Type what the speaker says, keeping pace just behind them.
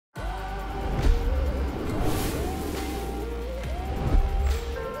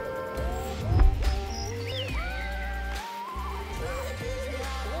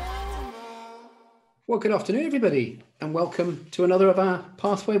Well, good afternoon, everybody, and welcome to another of our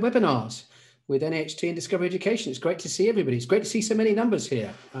Pathway webinars with NHT and Discovery Education. It's great to see everybody. It's great to see so many numbers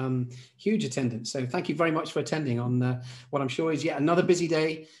here. Huge attendance. So thank you very much for attending on what I'm sure is yet another busy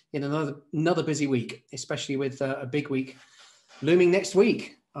day in another busy week, especially with a big week looming next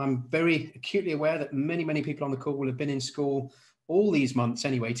week. I'm very acutely aware that many people on the call will have been in school all these months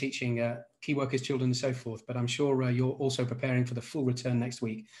anyway, teaching key workers, children and so forth. But I'm sure you're also preparing for the full return next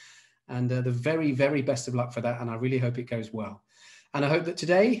week. And the very best of luck for that. And I really hope it goes well. And I hope that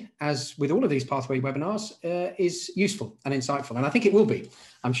today, as with all of these Pathway webinars, is useful and insightful. And I think it will be.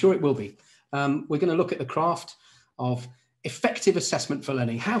 I'm sure it will be. We're going to look at the craft of effective assessment for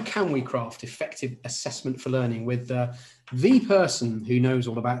learning. How can we craft effective assessment for learning with the person who knows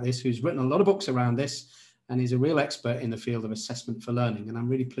all about this, who's written a lot of books around this, and is a real expert in the field of assessment for learning. And I'm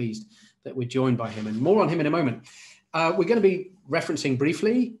really pleased that we're joined by him, and more on him in a moment. We're going to be referencing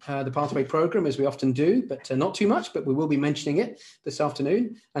briefly the Pathway program, as we often do, but not too much, but we will be mentioning it this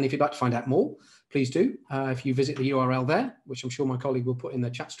afternoon. And if you'd like to find out more, please do. If you visit the URL there, which I'm sure my colleague will put in the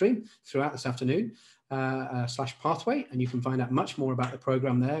chat stream throughout this afternoon, /Pathway, and you can find out much more about the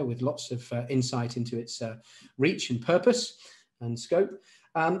program there with lots of insight into its reach and purpose and scope.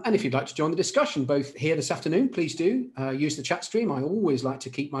 And if you'd like to join the discussion, both here this afternoon, please do use the chat stream. I always like to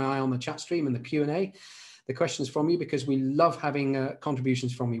keep my eye on the chat stream and the Q&A. The questions from you, because we love having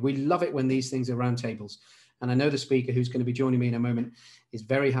contributions from you. We love it when these things are roundtables. And I know the speaker who's going to be joining me in a moment is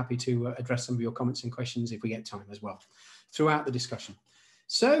very happy to address some of your comments and questions if we get time as well throughout the discussion.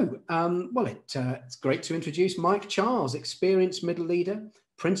 So, it's great to introduce Mike Chiles, experienced middle leader,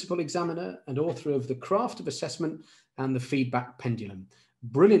 principal examiner, and author of The Craft of Assessment and The Feedback Pendulum.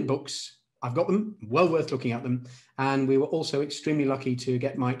 Brilliant books. I've got them, well worth looking at them. And we were also extremely lucky to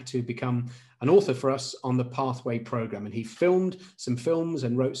get Mike to become an author for us on the Pathway program. And he filmed some films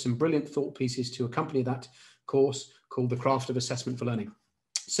and wrote some brilliant thought pieces to accompany that course called The Craft of Assessment for Learning.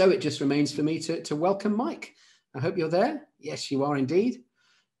 So it just remains for me to welcome Mike. I hope you're there. Yes, you are indeed.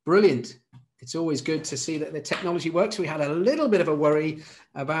 Brilliant. It's always good to see that the technology works. We had a little bit of a worry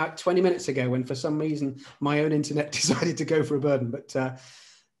about 20 minutes ago when for some reason my own internet decided to go for a burden, but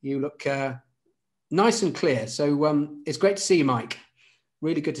you look nice and clear. So it's great to see you, Mike.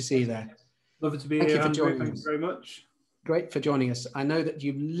 Really good to see you there. Lovely to be here, Andrew. Thank you very much. Great for joining us. I know that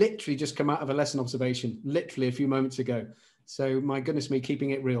you've literally just come out of a lesson observation, literally a few moments ago. So my goodness me,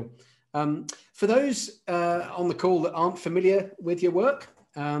 keeping it real. For those on the call that aren't familiar with your work,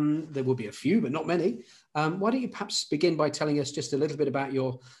 there will be a few, but not many. Why don't you perhaps begin by telling us just a little bit about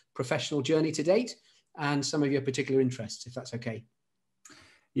your professional journey to date and some of your particular interests, if that's okay.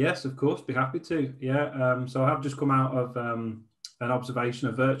 Yes, of course, be happy to. Yeah, so I have just come out of an observation,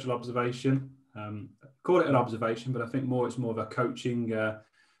 a virtual observation. Call it an observation, but I think it's more of a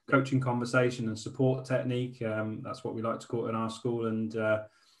coaching conversation and support technique. That's what we like to call it in our school. And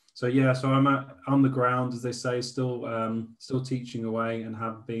so I'm on the ground, as they say, still teaching away, and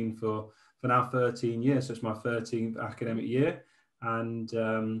have been for now 13 years. So it's my 13th academic year, and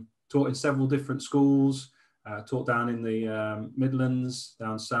taught in several different schools. Taught down in the Midlands,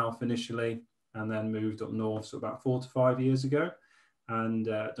 down south initially, and then moved up north, so about 4 to 5 years ago, and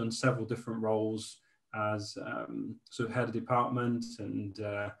done several different roles as sort of head of department, and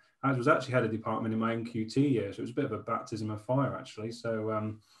I was actually head of department in my NQT year, so it was a bit of a baptism of fire actually.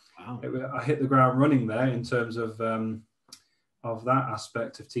 So wow. I hit the ground running there in terms of that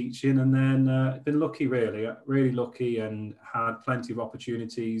aspect of teaching, and then been lucky, really lucky, and had plenty of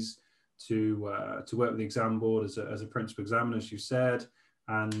opportunities to work with the exam board as a principal examiner, as you said,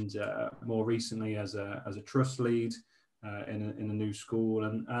 and more recently as a trust lead in a new school,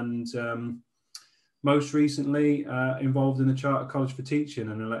 and most recently involved in the Charter College for Teaching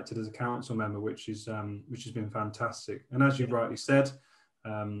and elected as a council member, which has been fantastic. And as you've rightly said,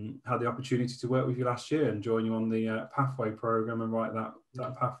 had the opportunity to work with you last year and join you on the Pathway program and write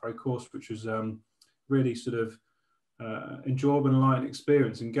that Pathway course, which was really sort of enjoyable and enlightening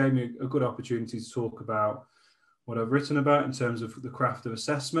experience, and gave me a good opportunity to talk about what I've written about in terms of the craft of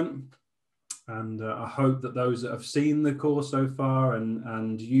assessment. And I hope that those that have seen the course so far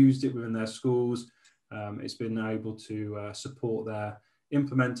and used it within their schools, it's been able to support their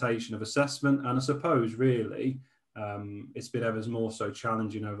implementation of assessment. And I suppose really it's been ever more so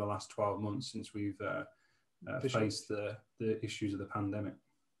challenging over the last 12 months since we've faced the issues of the pandemic.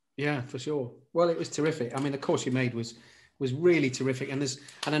 Yeah, for sure. Well, it was terrific. I mean, the course you made was really terrific. And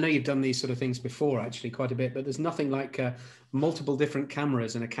I know you've done these sort of things before, actually, quite a bit, but there's nothing like multiple different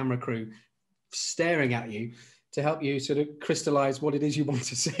cameras and a camera crew staring at you to help you sort of crystallize what it is you want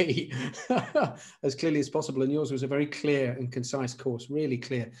to see as clearly as possible. And yours was a very clear and concise course, really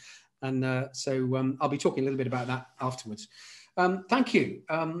clear. And I'll be talking a little bit about that afterwards. Thank you.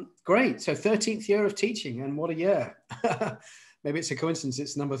 Great. So 13th year of teaching, and what a year. Maybe it's a coincidence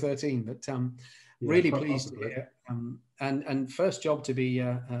it's number 13, but really pleased to hear. And first job to be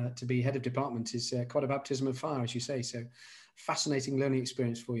head of department is quite a baptism of fire, as you say. So fascinating learning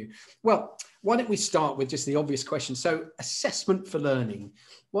experience for you. Well, why don't we start with just the obvious question? So assessment for learning.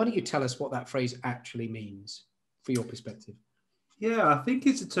 Why don't you tell us what that phrase actually means for your perspective? Yeah, I think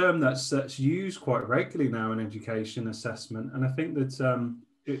it's a term that's used quite regularly now in education assessment. And I think that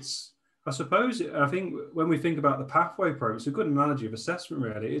I think when we think about the pathway program, it's a good analogy of assessment,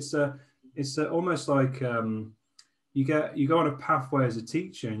 really. It's almost like you go on a pathway as a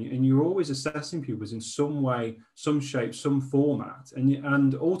teacher, and you're always assessing pupils in some way, some shape, some format.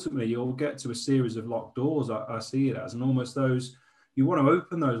 And ultimately, you'll get to a series of locked doors, I see it as, and almost those, you want to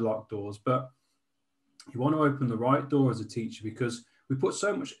open those locked doors, but you want to open the right door as a teacher, because we put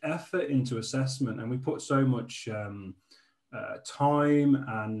so much effort into assessment, and we put so much time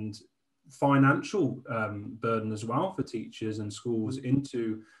and financial burden as well for teachers and schools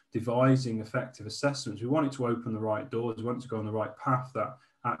into devising effective assessments. We want it to open the right doors. We want it to go on the right path that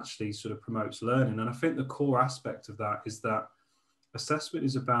actually sort of promotes learning. And I think the core aspect of that is that assessment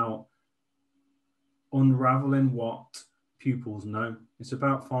is about unraveling what pupils know. It's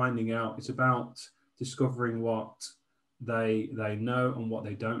about finding out. It's about discovering what they know and what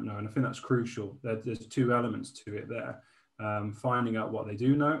they don't know. And I think that's crucial. There's two elements to it there. Finding out what they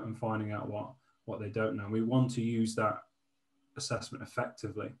do know and finding out what they don't know. We want to use that assessment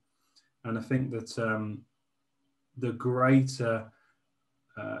effectively. And I think that the greater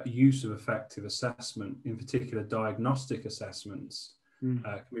use of effective assessment, in particular diagnostic assessments, can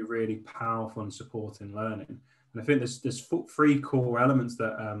be really powerful in supporting learning. And I think there's three core elements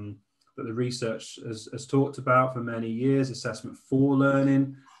that the research has talked about for many years: assessment for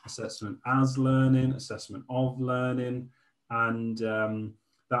learning, assessment as learning, assessment of learning, and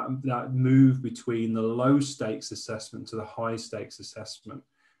that move between the low stakes assessment to the high stakes assessment.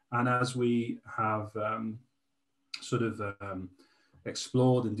 And as we have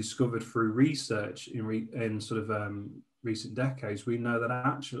explored and discovered through research in recent decades, we know that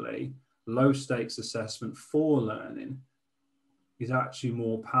actually low stakes assessment for learning is actually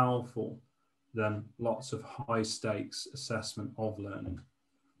more powerful than lots of high stakes assessment of learning.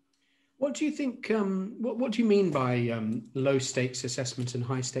 What do you think, what do you mean by low stakes assessment and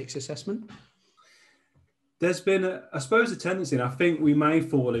high stakes assessment? There's been, I suppose, a tendency, and I think we may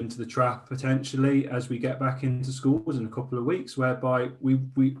fall into the trap potentially as we get back into schools in a couple of weeks, whereby we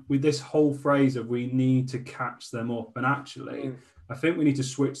with this whole phrase of we need to catch them up. And actually, I think we need to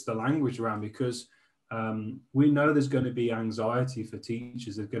switch the language around, because we know there's going to be anxiety for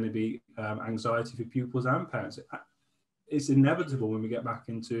teachers. There's going to be anxiety for pupils and parents. It's inevitable when we get back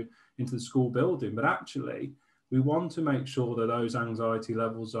into the school building. But actually, we want to make sure that those anxiety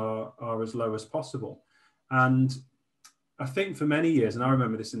levels are as low as possible. And I think for many years, and I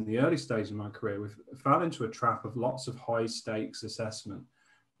remember this in the early stage of my career, we fell into a trap of lots of high stakes assessment.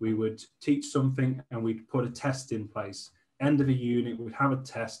 We would teach something and we'd put a test in place. End of a unit, we'd have a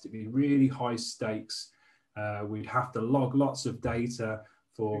test. It'd be really high stakes. We'd have to log lots of data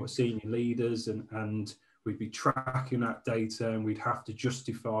for senior leaders, and we'd be tracking that data, and we'd have to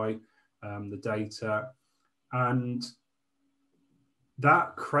justify the data. And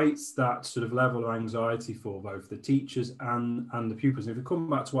that creates that sort of level of anxiety for both the teachers and the pupils. And if we come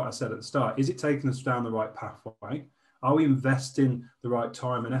back to what I said at the start, is it taking us down the right pathway? Are we investing the right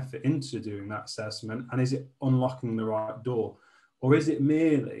time and effort into doing that assessment? And is it unlocking the right door? Or is it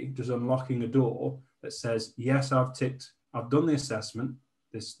merely just unlocking a door that says, yes, I've done the assessment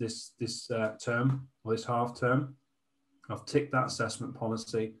this term or this half term. I've ticked that assessment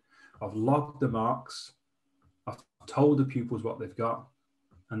policy. I've logged the marks. I've told the pupils what they've got,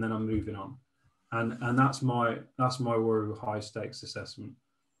 and then I'm moving on. And that's my worry with high stakes assessment.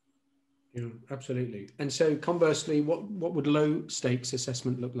 Yeah, absolutely. And so conversely, what would low stakes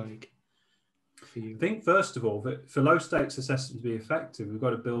assessment look like for you? I think first of all, that for low stakes assessment to be effective, we've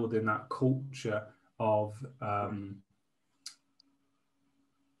got to build in that culture of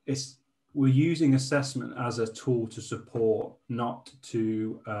we're using assessment as a tool to support, not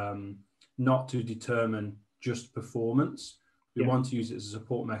to determine just performance. We want to use it as a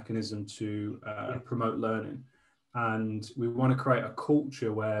support mechanism to promote learning. And we want to create a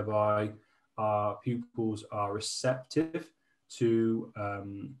culture whereby our pupils are receptive to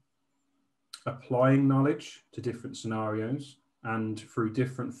applying knowledge to different scenarios, and through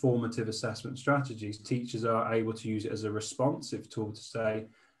different formative assessment strategies, teachers are able to use it as a responsive tool to say,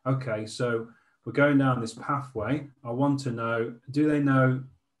 okay, so we're going down this pathway. I want to know, do they know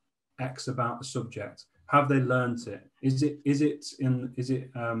X about the subject. Have they learnt it? Has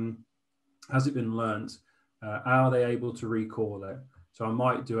it been learnt? Are they able to recall it? So I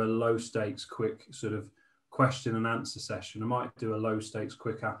might do a low stakes, quick sort of question and answer session. I might do a low stakes,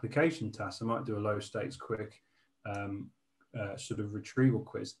 quick application task. I might do a low stakes, quick sort of retrieval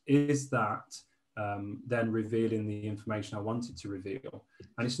quiz. Is that then revealing the information I wanted to reveal?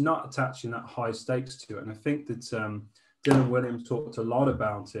 And it's not attaching that high stakes to it. And I think that Dylan Williams talked a lot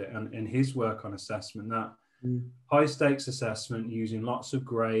about it and in his work on assessment, that high stakes assessment using lots of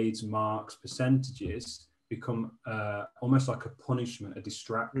grades, marks, percentages become almost like a punishment, a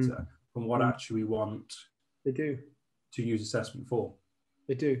distractor from what actually we want to use assessment for.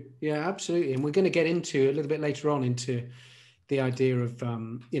 They do. Yeah, absolutely. And we're going to get into a little bit later on into the idea of,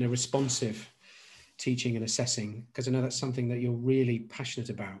 responsive teaching and assessing, because I know that's something that you're really passionate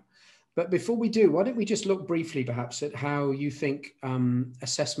about. But before we do, why don't we just look briefly perhaps at how you think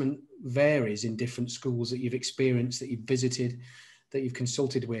assessment varies in different schools that you've experienced, that you've visited, that you've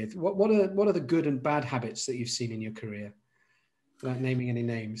consulted with? What are the good and bad habits that you've seen in your career, without naming any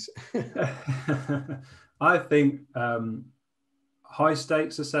names? I think high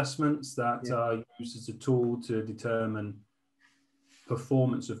stakes assessments that are used as a tool to determine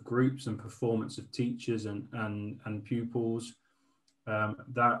performance of groups and performance of teachers and pupils,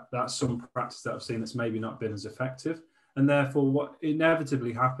 that's some practice that I've seen that's maybe not been as effective. And therefore what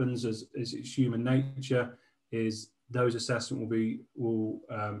inevitably happens as it's human nature is those assessments will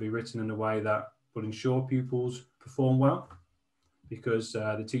be written in a way that will ensure pupils perform well, because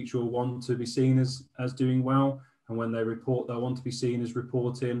the teacher will want to be seen as doing well, and when they report, they'll want to be seen as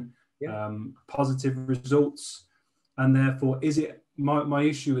reporting positive results. And therefore, is it my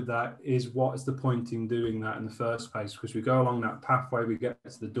issue with that is, what is the point in doing that in the first place? Because we go along that pathway, we get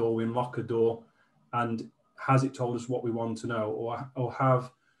to the door, we unlock a door, and has it told us what we want to know, or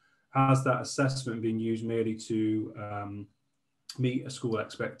has that assessment been used merely to meet a school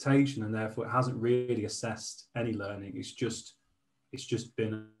expectation, and therefore it hasn't really assessed any learning? It's just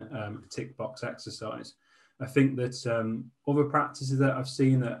been a tick box exercise. I think that other practices that I've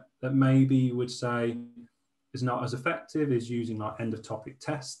seen that maybe you would say is not as effective is using like end of topic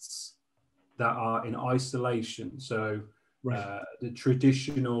tests that are in isolation. So the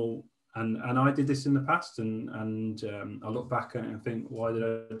traditional, and I did this in the past, and I look back at it and think, why did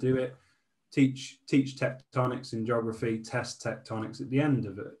I do it? Teach tectonics in geography, test tectonics at the end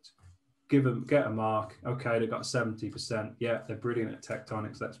of it. Get a mark. Okay, they got 70%. Yeah, they're brilliant at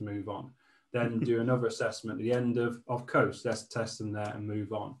tectonics. Let's move on. Then do another assessment at the end of coast. Let's test them there and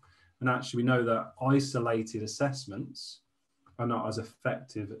move on. And actually, we know that isolated assessments are not as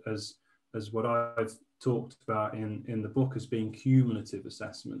effective as what I've talked about in the book as being cumulative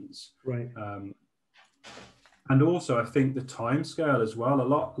assessments. Right. And also, I think the timescale as well. A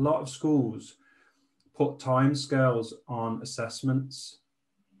lot of schools put timescales on assessments.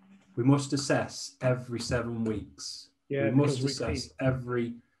 We must assess every 7 weeks. Yeah, we must assess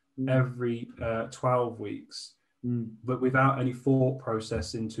every 12 weeks. But without any thought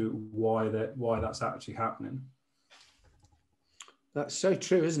process into why that's actually happening. That's so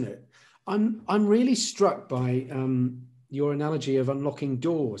true, isn't it? I'm really struck by your analogy of unlocking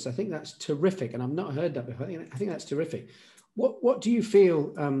doors. I think that's terrific, and I've not heard that before. I think that's terrific. What do you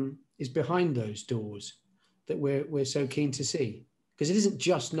feel is behind those doors that we're so keen to see? Because it isn't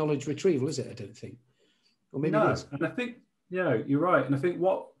just knowledge retrieval, is it? I don't think. Or maybe it is. And I think you're right. And I think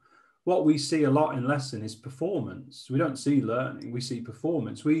what we see a lot in lesson is performance. We don't see learning, we see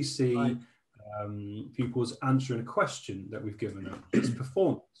performance. We see pupils answering a question that we've given them. It's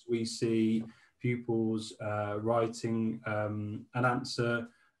performance. We see pupils writing an answer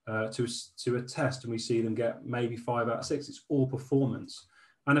to a test, and we see them get maybe 5 out of 6. It's all performance.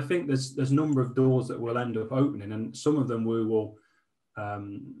 And I think there's a number of doors that we'll end up opening, and some of them we will,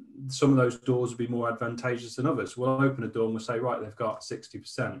 some of those doors will be more advantageous than others. We'll open a door and we'll say, right, they've got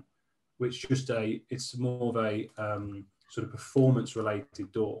 60%. Which it's more of a sort of performance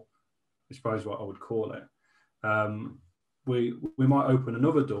related door, I suppose what I would call it. We might open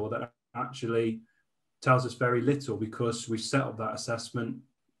another door that actually tells us very little, because we set up that assessment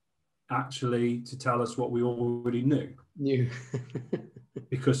actually to tell us what we already knew.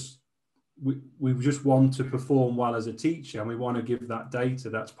 Because we just want to perform well as a teacher, and we want to give that data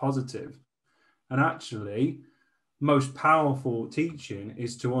that's positive. And actually, most powerful teaching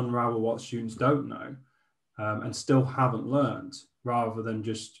is to unravel what students don't know and still haven't learned, rather than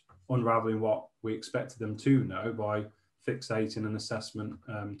just unraveling what we expected them to know by fixating an assessment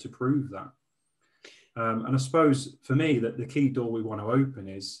to prove that. And I suppose for me that the key door we want to open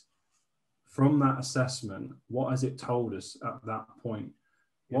is, from that assessment, what has it told us at that point?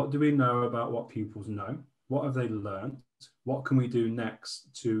 What do we know about what pupils know? What have they learned? What can we do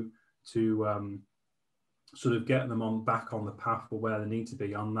next to sort of get them back on the path for where they need to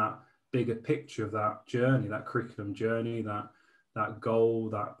be on that bigger picture of that journey, that curriculum journey, that goal,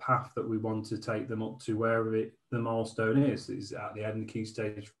 that path that we want to take them up to, wherever the milestone is. Is at the end of key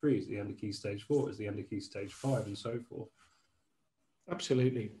stage 3, is the end of key stage 4, is the end of key stage 5, and so forth.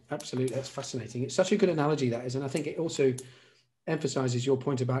 Absolutely. That's fascinating. It's such a good analogy, that is, and I think it also emphasizes your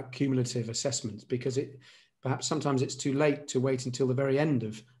point about cumulative assessments, because perhaps sometimes it's too late to wait until the very end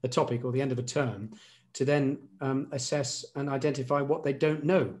of a topic or the end of a term to then assess and identify what they don't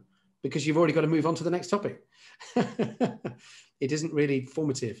know, because you've already got to move on to the next topic. It isn't really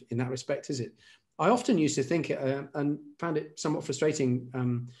formative in that respect, is it? I often used to think and found it somewhat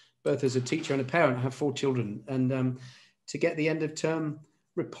frustrating, both as a teacher and a parent. I have 4 children, and to get the end of term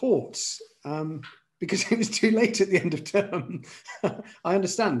reports, because it was too late at the end of term. I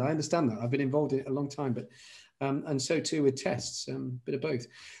understand that. I've been involved in it a long time, but and so too with tests, bit of both.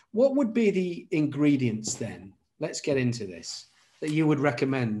 What would be the ingredients then? Let's get into this, that you would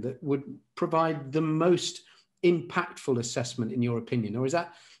recommend that would provide the most impactful assessment in your opinion? Or is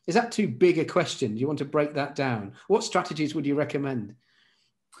that too big a question? Do you want to break that down? What strategies would you recommend?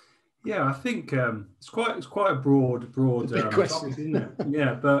 Yeah, I think it's quite a broad topic, isn't it?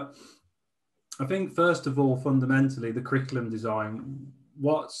 Yeah, but I think first of all, fundamentally, the curriculum design.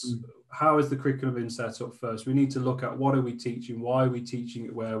 How is the curriculum been set up first? We need to look at what are we teaching, why are we teaching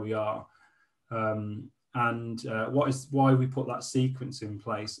it where we are, and why we put that sequence in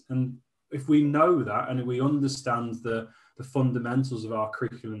place. And if we know that, and if we understand the fundamentals of our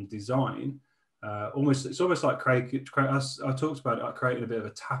curriculum design, it's almost like I talked about it, like creating a bit of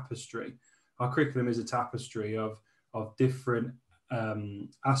a tapestry. Our curriculum is a tapestry of different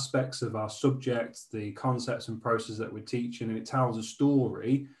aspects of our subject, the concepts and processes that we're teaching, and it tells a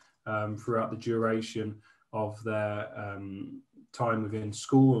story throughout the duration of their time within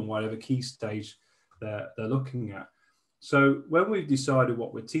school and whatever key stage they're looking at. So when we've decided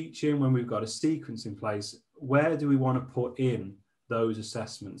what we're teaching, when we've got a sequence in place, where do we want to put in those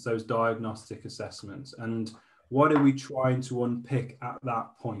assessments, those diagnostic assessments, and what are we trying to unpick at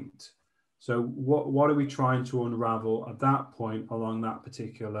that point? So what are we trying to unravel at that point along that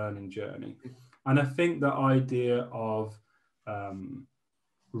particular learning journey? And I think the idea of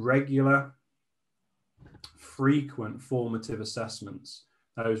regular, frequent formative assessments,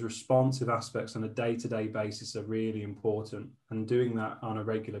 those responsive aspects on a day-to-day basis are really important. And doing that on a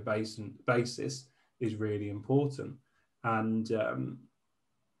regular basis is really important. And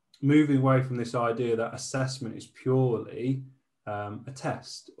moving away from this idea that assessment is purely a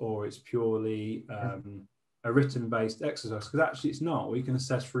test, or it's purely a written-based exercise, because actually it's not. We can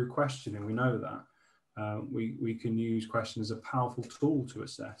assess through questioning, we know that. We can use questions as a powerful tool to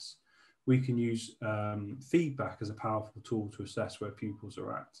assess. We can use feedback as a powerful tool to assess where pupils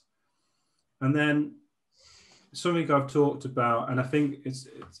are at. And then something I've talked about, and I think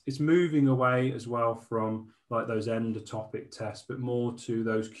it's moving away as well from like those end of topic tests, but more to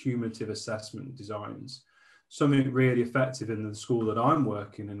those cumulative assessment designs. Something really effective in the school that I'm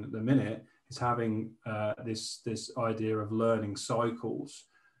working in at the minute is having this idea of learning cycles,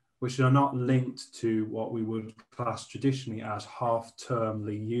 which are not linked to what we would class traditionally as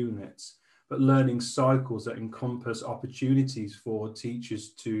half-termly units, but learning cycles that encompass opportunities for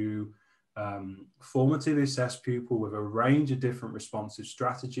teachers to formatively assess pupil with a range of different responsive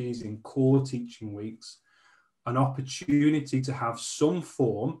strategies in core teaching weeks, an opportunity to have some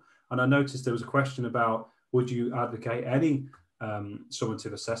form. And I noticed there was a question about, would you advocate any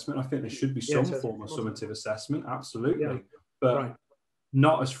summative assessment? I think there should be some form of summative assessment, absolutely, but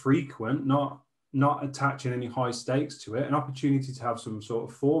not as frequent, not attaching any high stakes to it. An opportunity to have some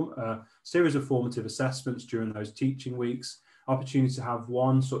sort of series of formative assessments during those teaching weeks, opportunity to have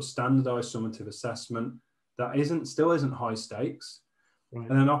one sort of standardized summative assessment that still isn't high stakes, and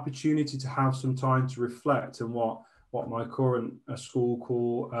an opportunity to have some time to reflect on what my current school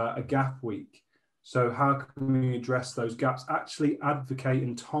call a gap week. So how can we address those gaps? Actually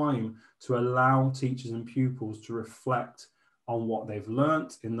advocating time to allow teachers and pupils to reflect on what they've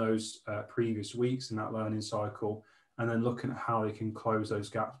learnt in those previous weeks in that learning cycle, and then looking at how they can close those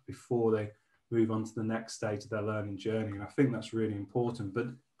gaps before they move on to the next stage of their learning journey. And I think that's really important. But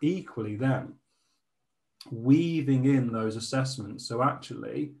equally then, weaving in those assessments. So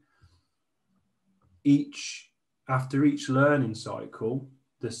actually, after each learning cycle,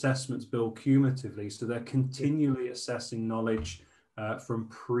 the assessments build cumulatively. So they're continually assessing knowledge from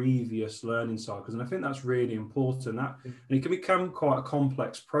previous learning cycles. And I think that's really important. And it can become quite a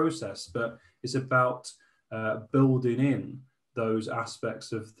complex process, but it's about building in those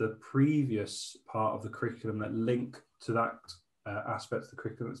aspects of the previous part of the curriculum that link to that aspect of the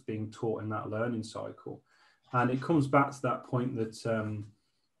curriculum that's being taught in that learning cycle. And it comes back to that point that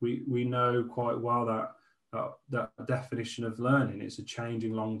we know quite well that definition of learning is a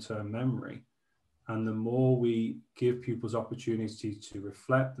changing long-term memory. And the more we give pupils opportunity to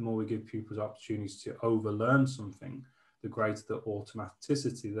reflect, the more we give pupils opportunities to overlearn something, the greater the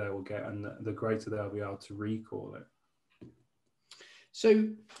automaticity they will get, and the greater they'll be able to recall it. So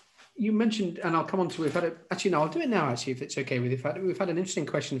you mentioned, and I'll come on to, I'll do it now, actually, if it's okay with you. We've had an interesting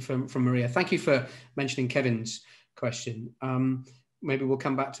question from Maria. Thank you for mentioning Kevin's question. Maybe we'll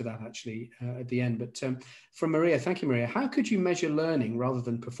come back to that actually at the end. But from Maria, thank you, Maria. How could you measure learning rather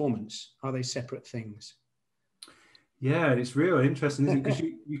than performance? Are they separate things? Yeah, it's really interesting, isn't it? Because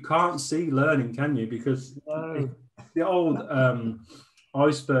you can't see learning, can you? Because the old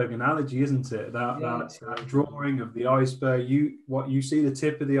iceberg analogy, isn't it? That drawing of the iceberg. You see the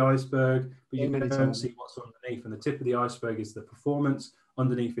tip of the iceberg, but you don't see what's underneath. And the tip of the iceberg is the performance.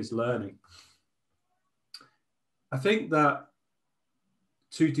 Underneath is learning. I think that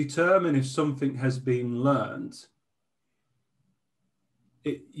to determine if something has been learned,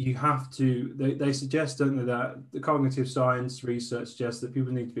 you have to, they suggest, don't they, that the cognitive science research suggests that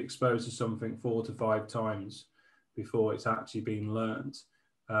people need to be exposed to something 4 to 5 times before it's actually been learned.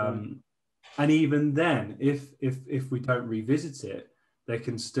 And even then, if we don't revisit it, they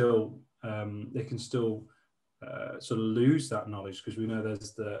can still sort of lose that knowledge, because we know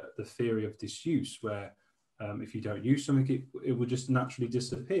there's the theory of disuse, where if you don't use something, it will just naturally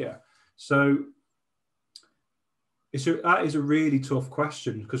disappear. So that is a really tough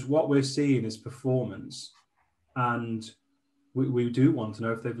question, because what we're seeing is performance, and we do want to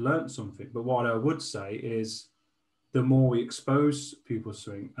know if they've learned something. But what I would say is, the more we expose people to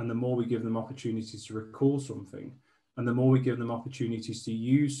something, and the more we give them opportunities to recall something, and the more we give them opportunities to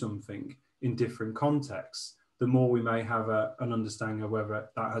use something in different contexts, the more we may have an understanding of whether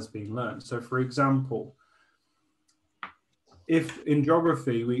that has been learned. So, for example, if in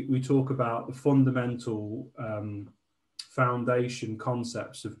geography we talk about the fundamental foundation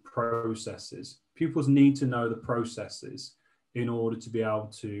concepts of processes, pupils need to know the processes in order to be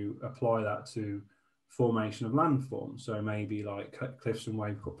able to apply that to formation of landforms. So maybe like cliffs and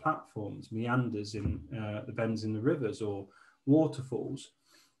wave-cut platforms, meanders in the bends in the rivers, or waterfalls.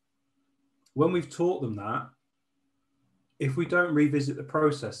 When we've taught them that, if we don't revisit the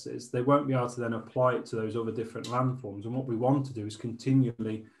processes, they won't be able to then apply it to those other different landforms. And what we want to do is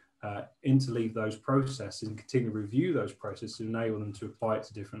continually interleave those processes and continue to review those processes to enable them to apply it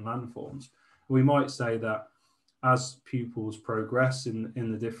to different landforms. We might say that as pupils progress in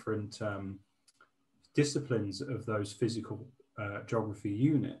the different disciplines of those physical geography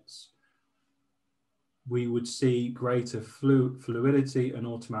units, we would see greater fluidity and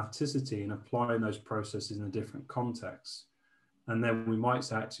automaticity in applying those processes in a different context. And then we might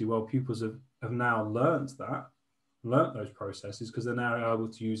say, actually, well, pupils have now learnt those processes, because they're now able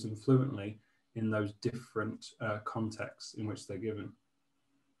to use them fluently in those different contexts in which they're given.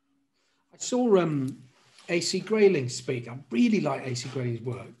 I saw A.C. Grayling speak. I really like A.C. Grayling's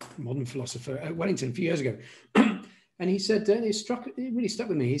work, modern philosopher, at Wellington a few years ago. And he said, it really stuck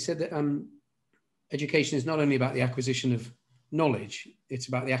with me. He said that education is not only about the acquisition of knowledge, it's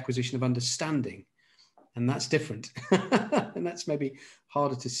about the acquisition of understanding. And that's different. And that's maybe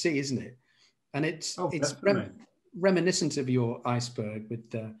harder to see, isn't it? And it's reminiscent of your iceberg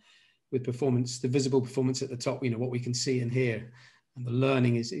with performance, the visible performance at the top, what we can see and hear. And the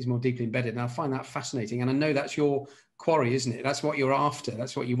learning is more deeply embedded. And I find that fascinating. And I know that's your quarry, isn't it? That's what you're after.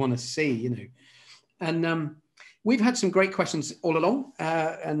 That's what you want to see, And we've had some great questions all along,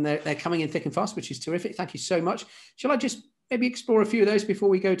 and they're coming in thick and fast, which is terrific. Thank you so much. Shall I just maybe explore a few of those before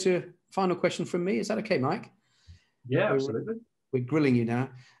we go to final question from me? Is that okay, Mike? Yeah, absolutely. We're grilling you now.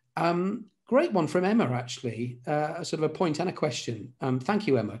 Great one from Emma, actually, sort of a point and a question. Thank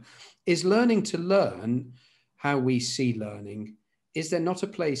you, Emma. Is learning to learn how we see learning? Is there not a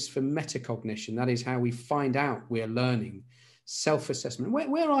place for metacognition? That is how we find out we're learning, self-assessment.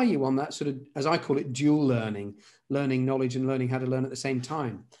 Where are you on that sort of, as I call it, dual learning knowledge and learning how to learn at the same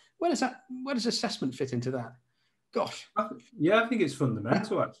time? Where does assessment fit into that? Gosh. Yeah, I think it's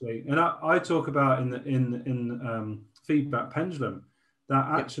fundamental, actually. And I talk about in feedback pendulum that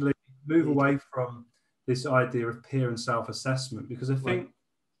actually move away from this idea of peer and self-assessment, because I think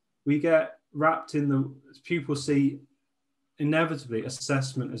we get wrapped in pupils see inevitably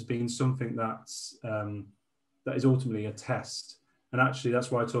assessment as being something that is ultimately a test. And actually,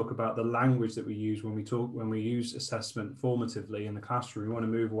 that's why I talk about the language that we use when we use assessment formatively in the classroom. We want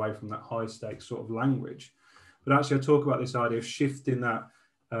to move away from that high stakes sort of language. But actually, I talk about this idea of shifting that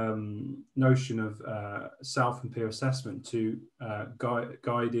notion of self and peer assessment to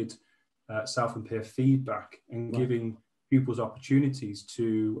guided self and peer feedback, and giving pupils opportunities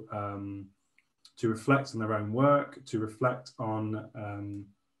to reflect on their own work, to reflect on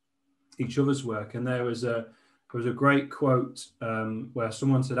each other's work. And there was a great quote where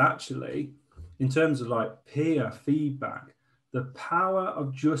someone said, actually, in terms of like peer feedback, the power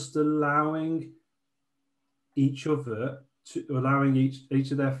of just allowing each other to allowing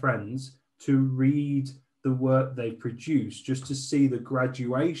each of their friends to read the work they produce, just to see the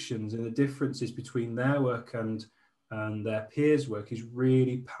graduations and the differences between their work and their peers' work, is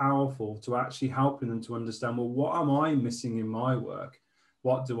really powerful to actually helping them to understand, well, what am I missing in my work?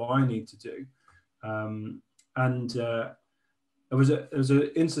 What do I need to do? There was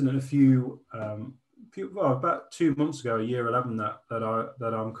an incident about 2 months ago, year 11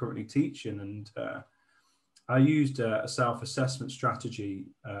 that I'm currently teaching, and I used a self-assessment strategy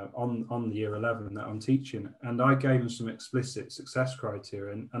on the year 11 that I'm teaching, and I gave them some explicit success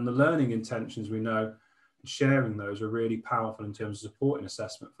criteria, and the learning intentions, we know sharing those are really powerful in terms of supporting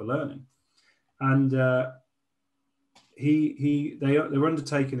assessment for learning. And they were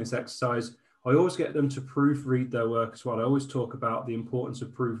undertaking this exercise. I always get them to proofread their work as well. I always talk about the importance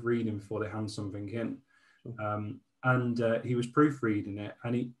of proofreading before they hand something in. He was proofreading it,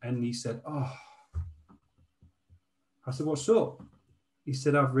 and he said, "Oh," I said, "What's up?" He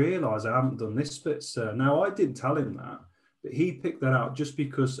said, "I've realised I haven't done this bit, sir." Now, I didn't tell him that, but he picked that out just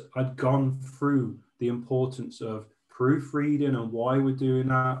because I'd gone through the importance of proofreading and why we're doing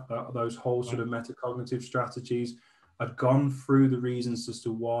that, those whole sort of metacognitive strategies. I'd gone through the reasons as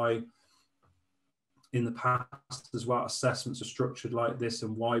to why in the past as well assessments are structured like this,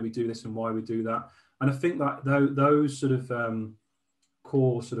 and why we do this and why we do that. And I think that those sort of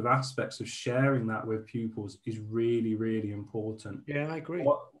core sort of aspects of sharing that with pupils is really, really important. Yeah, I agree.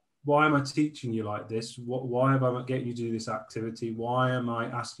 Why am I teaching you like this? Why am I getting you to do this activity? Why am I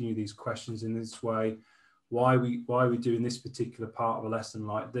asking you these questions in this way? Why are we doing this particular part of a lesson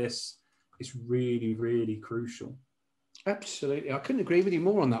like this? It's really, really crucial. Absolutely. I couldn't agree with you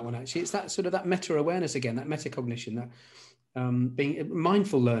more on that one, actually. It's that sort of that meta-awareness again, that metacognition, that being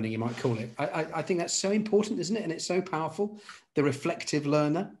mindful learning, you might call it. I think that's so important, isn't it? And it's so powerful, the reflective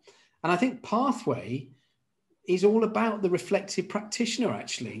learner. And I think Pathway is all about the reflective practitioner,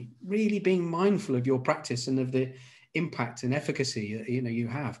 actually, really being mindful of your practice and of the impact and efficacy you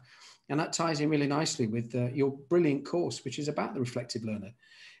have. And that ties in really nicely with your brilliant course, which is about the reflective learner.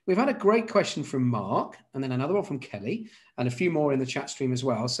 We've had a great question from Mark, and then another one from Kelly, and a few more in the chat stream as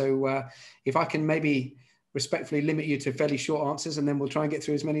well. So if I can maybe respectfully limit you to fairly short answers, and then we'll try and get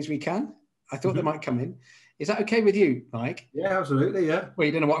through as many as we can. I thought they might come in. Is that okay with you, Mike? Yeah, absolutely, yeah. Well,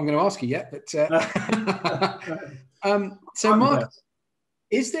 you don't know what I'm going to ask you yet, but... so Mark,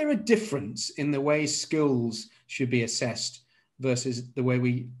 is there a difference in the way skills should be assessed versus the way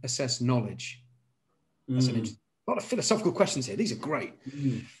we assess knowledge? That's a lot of philosophical questions here. These are great.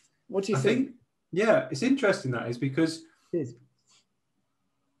 What do you think? Yeah, it's interesting that is because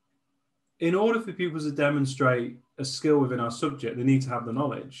in order for pupils to demonstrate a skill within our subject, they need to have the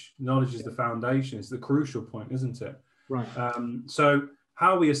knowledge. Knowledge is the foundation. It's the crucial point, isn't it? Right. So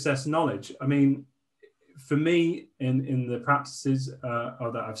how we assess knowledge, I mean, for me, in the practices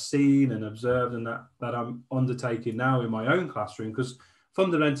that I've seen and observed and that I'm undertaking now in my own classroom, because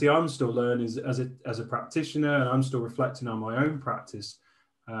fundamentally I'm still learning as a practitioner, and I'm still reflecting on my own practice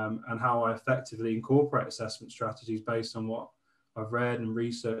and how I effectively incorporate assessment strategies based on what I've read and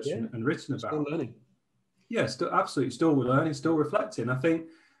researched and written about. Still learning. Yeah, absolutely still learning, still reflecting. I think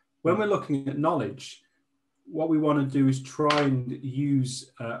when we're looking at knowledge, what we want to do is try and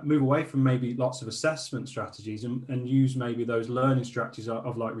move away from maybe lots of assessment strategies and use maybe those learning strategies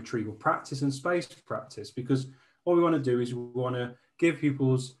of like retrieval practice and spaced practice, because what we want to do is we want to give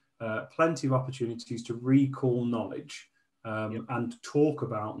pupils plenty of opportunities to recall knowledge and talk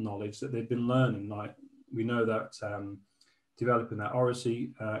about knowledge that they've been learning. Like we know that developing that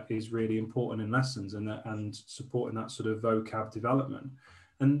oracy is really important in lessons and supporting that sort of vocab development.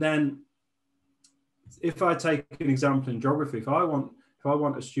 And then if I take an example in geography, if I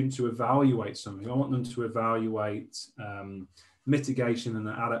want a student to evaluate something, I want them to evaluate mitigation and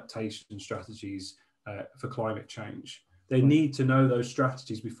adaptation strategies for climate change. They need to know those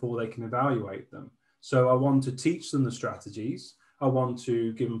strategies before they can evaluate them. So I want to teach them the strategies. I want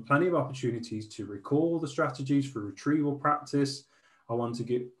to give them plenty of opportunities to recall the strategies for retrieval practice. I want to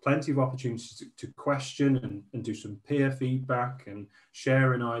give plenty of opportunities to question and do some peer feedback and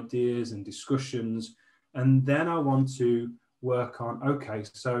sharing ideas and discussions. And then I want to work on, okay,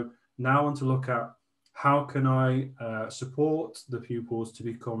 so now I want to look at how can I support the pupils to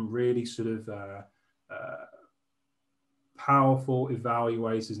become really sort of powerful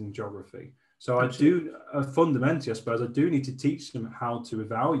evaluators in geography? So Absolutely. fundamentally, I suppose, I do need to teach them how to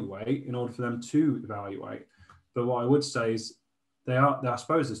evaluate in order for them to evaluate. But what I would say is I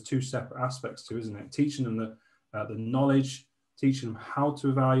suppose there's two separate aspects to, isn't it? Teaching them the knowledge, teaching them how to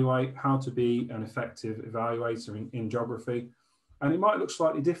evaluate, how to be an effective evaluator in geography. And it might look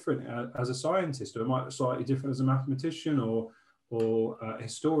slightly different as a scientist, or it might look slightly different as a mathematician or a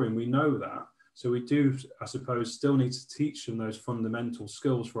historian. We know that. So we do, I suppose, still need to teach them those fundamental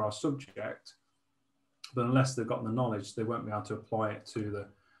skills for our subject. But unless they've got the knowledge, they won't be able to apply it to the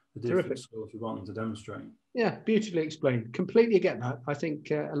different Terrific. skills we want them to demonstrate. Yeah, beautifully explained. Completely get that. I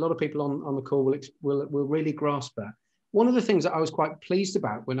think a lot of people on the call will really grasp that. One of the things that I was quite pleased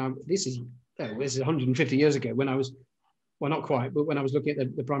about this is 150 years ago, when I was, well, not quite, but when I was looking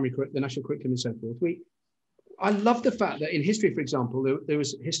at the national curriculum and so forth, I love the fact that in history, for example, there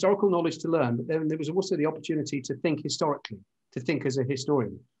was historical knowledge to learn, but then there was also the opportunity to think historically, to think as a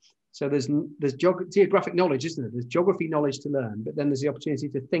historian. So there's geographic knowledge, isn't there? There's geography knowledge to learn, but then there's the opportunity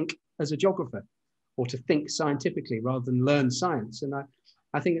to think as a geographer, or to think scientifically rather than learn science. And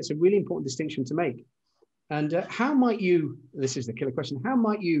I think it's a really important distinction to make. And how might you, this is the killer question, how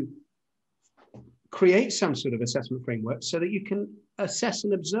might you create some sort of assessment framework so that you can assess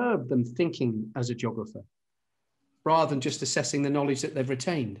and observe them thinking as a geographer, rather than just assessing the knowledge that they've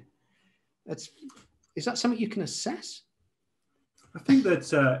retained? Is that something you can assess? I think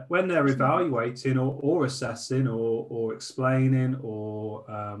that when they're evaluating or assessing or explaining or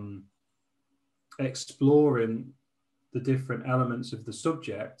exploring the different elements of the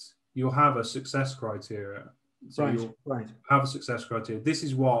subject, you'll have a success criteria. So you'll have a success criteria. This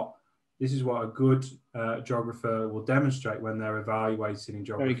is what a good geographer will demonstrate when they're evaluating in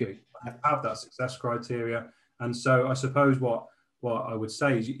geography. Very good. Have that success criteria. And so I suppose what I would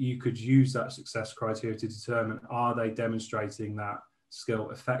say is you could use that success criteria to determine, are they demonstrating that skill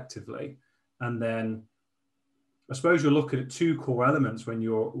effectively? And then I suppose you're looking at two core elements when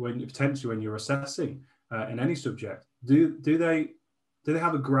you're assessing in any subject. Do they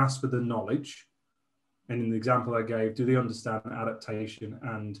have a grasp of the knowledge? And in the example I gave, do they understand adaptation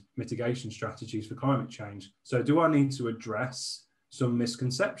and mitigation strategies for climate change? So do I need to address some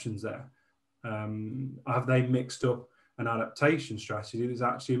misconceptions there? Have they mixed up an adaptation strategy that's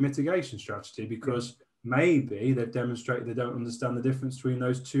actually a mitigation strategy? Because maybe they've demonstrated they don't understand the difference between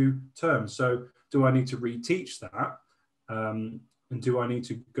those two terms. So do I need to reteach that? And do I need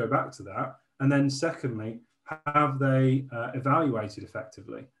to go back to that? And then secondly, have they evaluated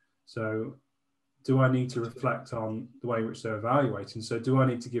effectively? So do I need to reflect on the way in which they're evaluating? So do I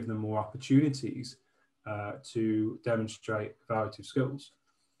need to give them more opportunities to demonstrate evaluative skills?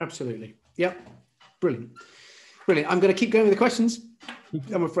 Absolutely. Yep. Brilliant. I'm going to keep going with the questions,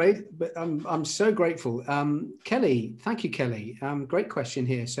 I'm afraid, but I'm so grateful. Kelly, thank you, Kelly. Great question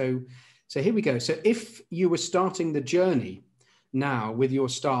here. So here we go. So if you were starting the journey now with your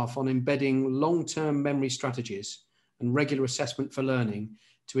staff on embedding long-term memory strategies and regular assessment for learning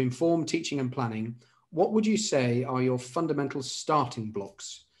to inform teaching and planning, what would you say are your fundamental starting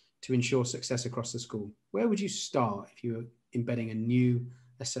blocks to ensure success across the school? Where would you start if you were embedding a new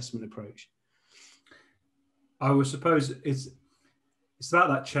assessment approach? I would suppose it's about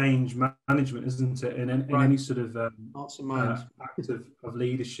that change management, isn't it? In any sort of act of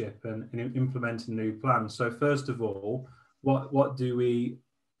leadership and in implementing new plans. So first of all, what do we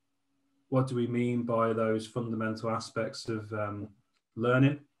mean by those fundamental aspects of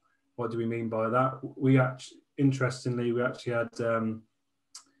learning? What do we mean by that? We actually had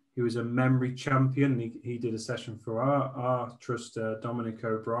he was a memory champion. He did a session for our trust, Dominic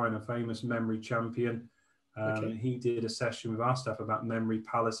O'Brien, a famous memory champion. He did a session with our staff about memory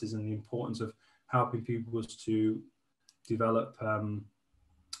palaces and the importance of helping pupils to develop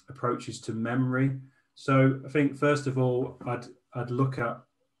approaches to memory. So I think first of all, I'd look at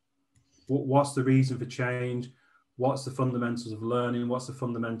what's the reason for change, what's the fundamentals of learning, what's the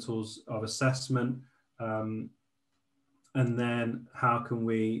fundamentals of assessment, and then how can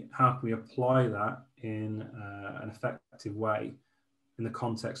we apply that in an effective way in the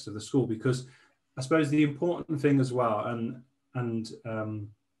context of the school? Because I suppose the important thing as well, and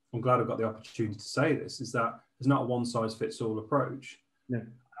I'm glad I've got the opportunity to say this, is that there's not a one-size-fits-all approach. No.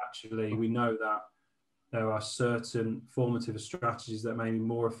 Actually, we know that there are certain formative strategies that may be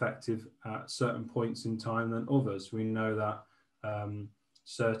more effective at certain points in time than others. We know that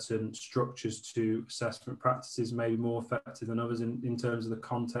certain structures to assessment practices may be more effective than others in terms of the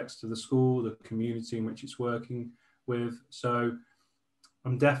context of the school, the community in which it's working with. So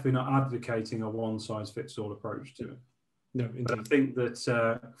I'm definitely not advocating a one-size-fits-all approach to it. No, indeed. But I think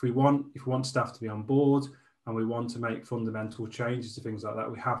that if we want staff to be on board and we want to make fundamental changes to things like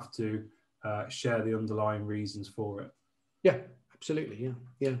that, we have to share the underlying reasons for it. Yeah, absolutely.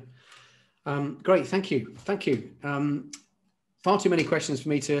 Yeah. Great. Thank you. Far too many questions for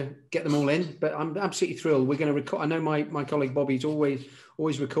me to get them all in, but I'm absolutely thrilled. We're going to record. I know my colleague Bobby's always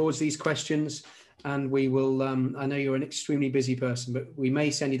records these questions, and we will. I know you're an extremely busy person, but we may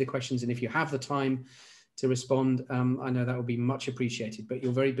send you the questions, and if you have the time to respond, I know that would be much appreciated. But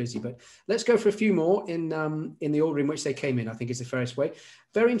you're very busy. But let's go for a few more in the order in which they came in. I think is the fairest way.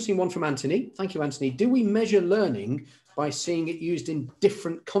 Very interesting one from Anthony. Thank you, Anthony. Do we measure learning by seeing it used in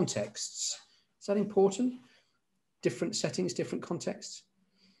different contexts? Is that important? Different settings, different contexts.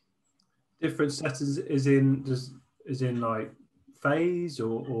 Different settings is in like phase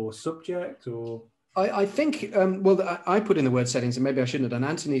or subject or. I think I put in the word settings, and maybe I shouldn't have done.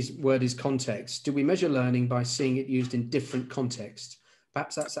 Anthony's word is context. Do we measure learning by seeing it used in different contexts?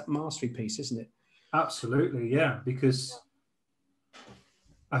 Perhaps that's that mastery piece, isn't it? Absolutely, yeah. Because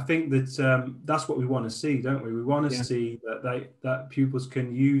I think that that's what we want to see, don't we? We want to see that pupils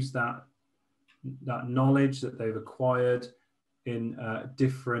can use that knowledge that they've acquired in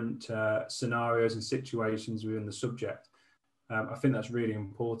different scenarios and situations within the subject. I think that's really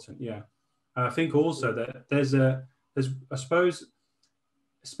important. Yeah, and I think also that there's I suppose,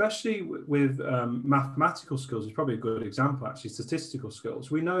 especially with mathematical skills, is probably a good example. Actually, statistical skills.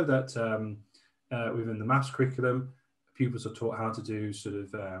 We know that within the maths curriculum, pupils are taught how to do sort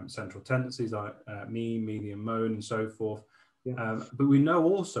of central tendencies like mean, median, mode, and so forth. Yeah. But we know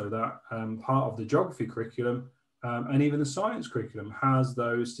also that part of the geography curriculum and even the science curriculum has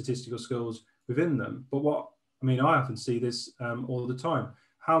those statistical skills within them. But I often see this all the time.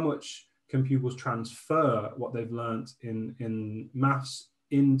 How much can pupils transfer what they've learnt in maths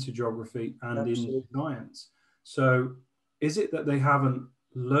into geography and in science? So is it that they haven't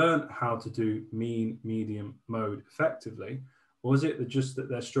learned how to do mean, median, mode effectively? Or is it that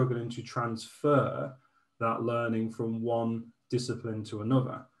they're struggling to transfer that learning from one discipline to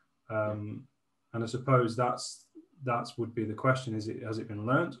another? And I suppose that's would be the question. Has it been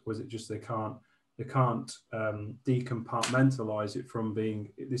learnt, or is it just they can't decompartmentalize it from being,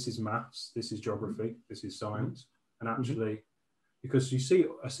 this is maths, this is geography, this is science, and actually, because I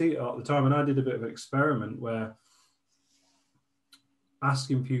see it all the time, and I did a bit of an experiment where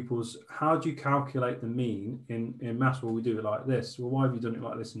asking pupils, how do you calculate the mean in maths? Well, we do it like this. Well, why have you done it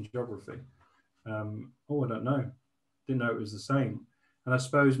like this in geography? I don't know. Didn't know it was the same. And I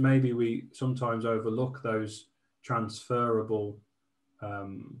suppose maybe we sometimes overlook those transferable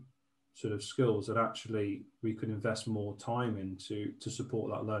sort of skills that actually we could invest more time into to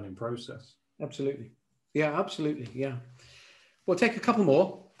support that learning process. Absolutely. Yeah, absolutely. Yeah. We'll take a couple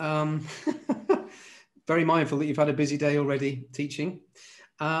more. Very mindful that you've had a busy day already teaching.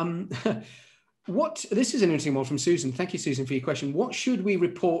 This is an interesting one from Susan. Thank you, Susan, for your question. What should we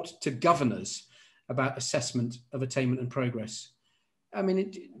report to governors about assessment of attainment and progress? I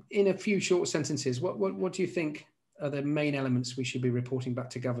mean, in a few short sentences, what do you think are the main elements we should be reporting back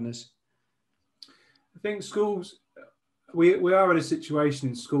to governors? I think schools, we are in a situation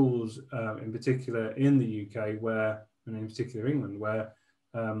in schools, in particular in the UK, where, and in particular England, where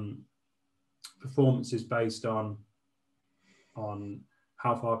performance is based on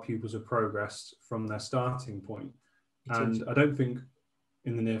how far pupils have progressed from their starting point. And I don't think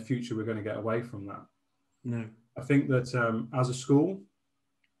in the near future we're going to get away from that. No. I think that as a school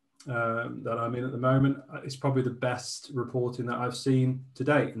that I'm in at the moment, it's probably the best reporting that I've seen to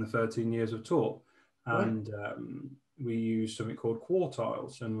date in the 13 years I've taught. And we use something called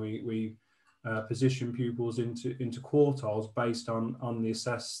quartiles, and we position pupils into quartiles based on the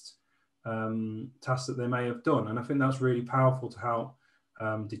assessed tasks that they may have done. And I think that's really powerful to help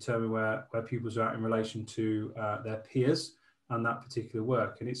determine where pupils are at in relation to their peers and that particular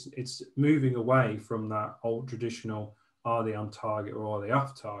work. And it's moving away from that old traditional, are they on target or are they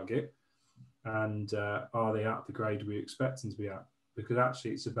off target? And are they at the grade we expect them to be at? Because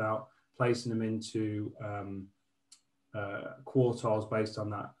actually it's about placing them into quartiles based on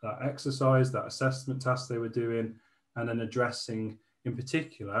that exercise, that assessment task they were doing, and then addressing in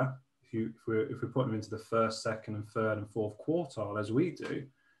particular, if we put them into the first, second, and third and fourth quartile, as we do,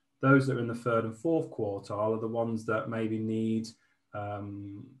 those that are in the third and fourth quartile are the ones that maybe need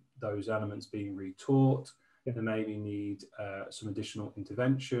those elements being retaught. They maybe need some additional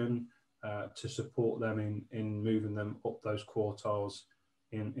intervention to support them in moving them up those quartiles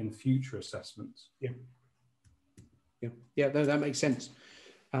in future assessments. Yeah, no, that makes sense.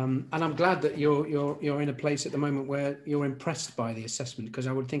 And I'm glad that you're in a place at the moment where you're impressed by the assessment, because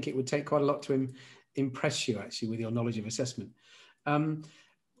I would think it would take quite a lot to impress you actually with your knowledge of assessment.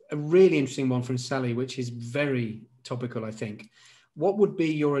 A really interesting one from Sally, which is very topical, I think. What would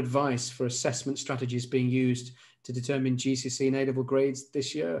be your advice for assessment strategies being used to determine GCSE and A-level grades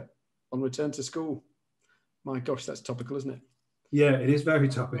this year on return to school? My gosh, that's topical, isn't it? Yeah, it is very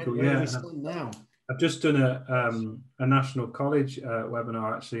topical. Where do we stand now? I've just done a national college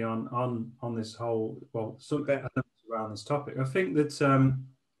webinar actually on this whole, well, around this topic. I think that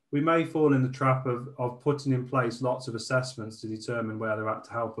we may fall in the trap of putting in place lots of assessments to determine where they're at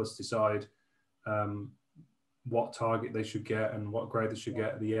to help us decide what target they should get and what grade they should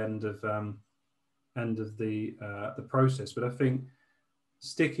get at the end of the process. But I think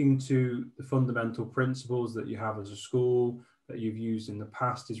sticking to the fundamental principles that you have as a school that you've used in the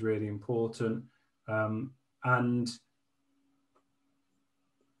past is really important. And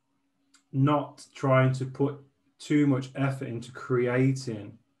not trying to put too much effort into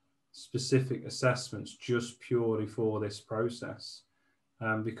creating specific assessments just purely for this process,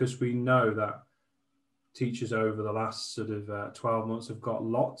 because we know that teachers over the last sort of 12 months have got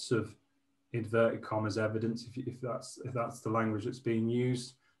lots of inverted commas evidence, if that's the language that's being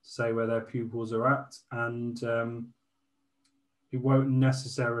used, to say where their pupils are at, and it won't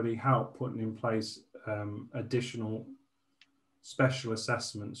necessarily help putting in place additional special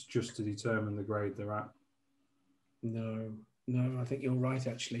assessments just to determine the grade they're at. No, I think you're right,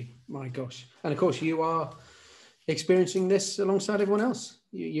 actually. My gosh. And of course, you are experiencing this alongside everyone else.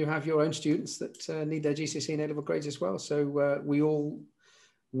 You have your own students that need their GCSE and A-level grades as well. So we all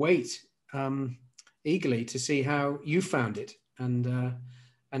wait eagerly to see how you found it and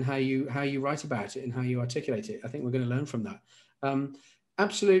how you write about it and how you articulate it. I think we're going to learn from that.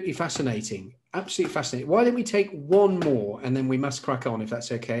 Absolutely fascinating. Absolutely fascinating. Why don't we take one more and then we must crack on, if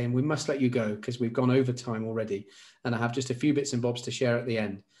that's okay. And we must let you go because we've gone over time already. And I have just a few bits and bobs to share at the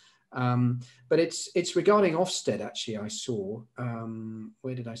end. But it's regarding Ofsted, actually, I saw.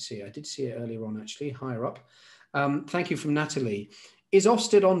 Where did I see it? I did see it earlier on, actually, higher up. Thank you from Natalie. Is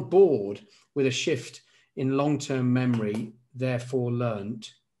Ofsted on board with a shift in long-term memory, therefore learned?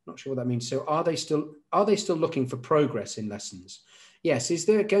 Not sure what that means. So are they still looking for progress in lessons? Yes.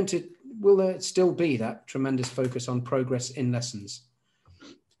 Will there still be that tremendous focus on progress in lessons?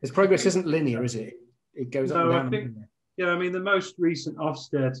 Because progress isn't linear, is it? It goes up and down. I think, yeah, I mean, the most recent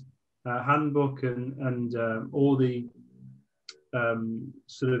Ofsted handbook and all the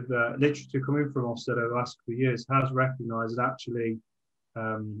sort of literature coming from Ofsted over the last couple of years has recognised that actually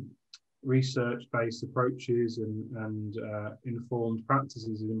research-based approaches and informed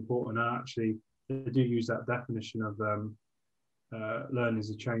practices is important. And actually, they do use that definition of learning as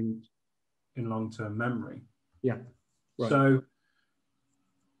a change in long-term memory. Yeah. Right. So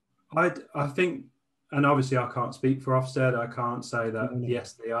I think, and obviously I can't speak for Ofsted. I can't say that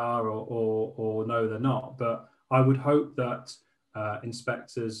yes they are or no they're not. But I would hope that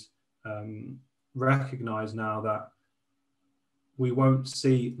inspectors recognise now that we won't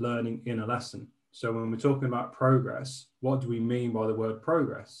see learning in a lesson. So when we're talking about progress, what do we mean by the word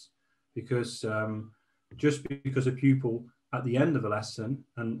progress? Because just because a pupil at the end of a lesson,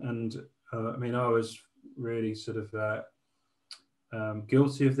 and I mean, I was really sort of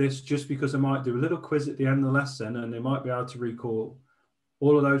guilty of this, just because I might do a little quiz at the end of the lesson and they might be able to recall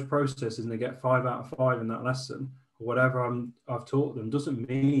all of those processes and they get 5 out of 5 in that lesson, or whatever I've taught them, doesn't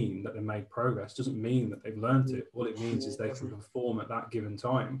mean that they made progress, doesn't mean that they've learned it. All it means is they can perform at that given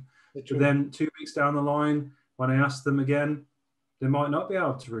time. But then 2 weeks down the line, when I ask them again, they might not be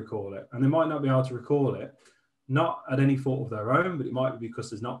able to recall it. And they might not be able to recall it, not at any fault of their own, but it might be because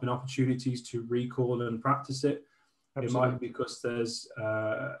there's not been opportunities to recall and practice it. Absolutely. It might be because there's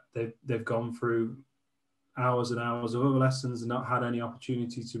they've gone through hours and hours of other lessons and not had any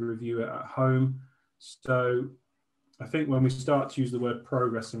opportunity to review it at home. So I think when we start to use the word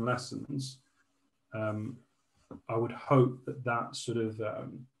progress in lessons, I would hope that sort of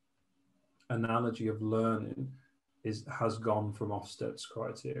analogy of learning has gone from Ofsted's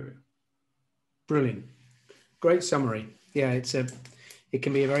criteria. Brilliant. Great summary. Yeah, it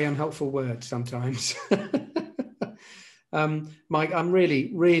can be a very unhelpful word sometimes. Mike, I'm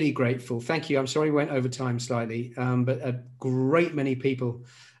really, really grateful. Thank you. I'm sorry we went over time slightly, but a great many people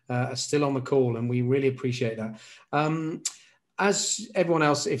are still on the call and we really appreciate that. As everyone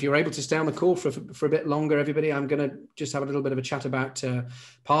else, if you're able to stay on the call for a bit longer, everybody, I'm going to just have a little bit of a chat about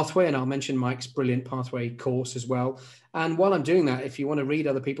Pathway, and I'll mention Mike's brilliant Pathway course as well. And while I'm doing that, if you want to read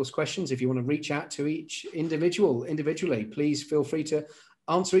other people's questions, if you want to reach out to each individually, please feel free to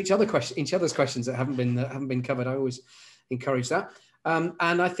answer each other's questions that haven't been covered. I always encourage that. And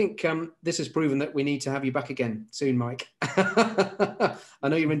I think this has proven that we need to have you back again soon, Mike. I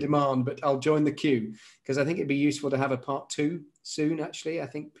know you're in demand, but I'll join the queue because I think it'd be useful to have a part 2 soon, actually. I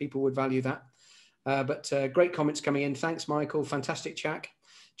think people would value that. But great comments coming in. Thanks, Michael. Fantastic chat.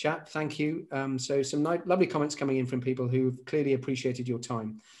 Thank you. So some lovely comments coming in from people who've clearly appreciated your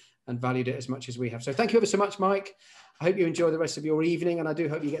time and valued it as much as we have. So thank you ever so much, Mike. I hope you enjoy the rest of your evening, and I do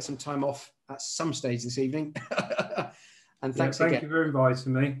hope you get some time off at some stage this evening. And thanks again. Thank you for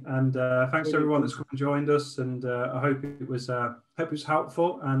inviting me, and thanks to everyone that's come and joined us. And I hope it was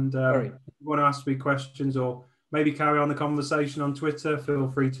helpful. And if you want to ask me questions or maybe carry on the conversation on Twitter,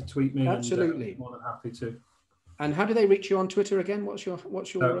 feel free to tweet me. Absolutely, and, more than happy to. And how do they reach you on Twitter again? What's your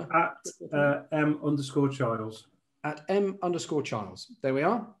so at M_Chiles. At M_Chiles. There we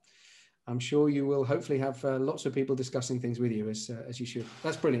are. I'm sure you will hopefully have lots of people discussing things with you as you should.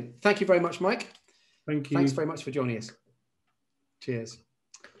 That's brilliant. Thank you very much, Mike. Thank you. Thanks very much for joining us. Cheers.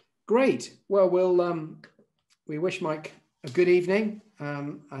 Great. Well, we wish Mike a good evening.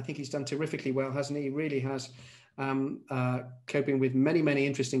 I think he's done terrifically well, hasn't he? He really has, coping with many, many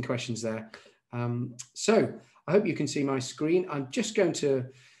interesting questions there. So I hope you can see my screen. I'm just going to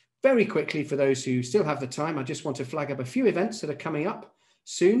very quickly, for those who still have the time, I just want to flag up a few events that are coming up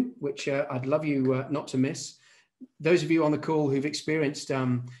soon, which I'd love you not to miss. Those of you on the call who've experienced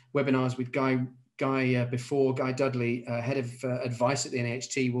webinars with Guy Dudley, head of advice at the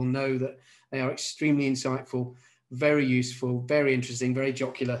NHT, will know that they are extremely insightful, very useful, very interesting, very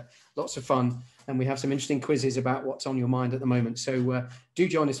jocular, lots of fun. And we have some interesting quizzes about what's on your mind at the moment. So do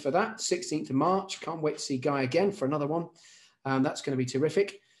join us for that, 16th of March. Can't wait to see Guy again for another one. That's going to be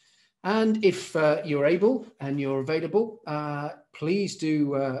terrific. And if you're able and you're available, please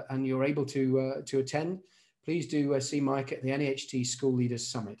do, and you're able to attend, please do see Mike at the NHT School Leaders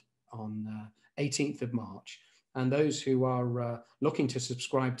Summit on 18th of March. And those who are looking to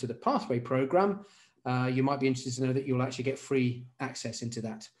subscribe to the Pathway program, you might be interested to know that you'll actually get free access into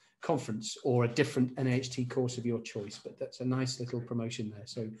that conference or a different NHT course of your choice. But that's a nice little promotion there.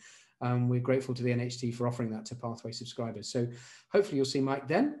 So we're grateful to the NHT for offering that to Pathway subscribers. So hopefully you'll see Mike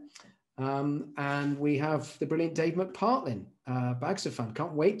then. And we have the brilliant Dave McPartlin, bags of fun.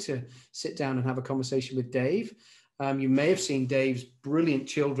 Can't wait to sit down and have a conversation with Dave. You may have seen Dave's brilliant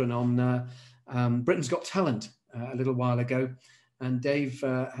children on Britain's Got Talent a little while ago. And Dave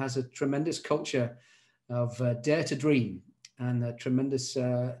has a tremendous culture of dare to dream and a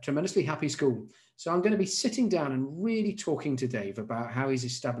tremendously happy school. So I'm going to be sitting down and really talking to Dave about how he's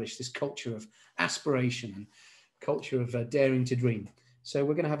established this culture of aspiration and culture of daring to dream. So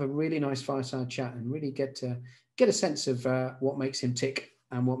we're going to have a really nice fireside chat and really get a sense of what makes him tick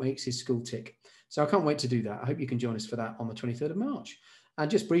and what makes his school tick. So I can't wait to do that. I hope you can join us for that on the 23rd of March.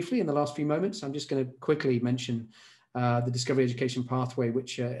 And just briefly, in the last few moments, I'm just going to quickly mention the Discovery Education Pathway,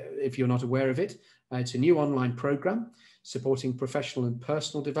 which, if you're not aware of it, it's a new online program supporting professional and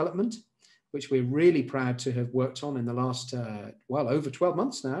personal development, which we're really proud to have worked on in the last, over 12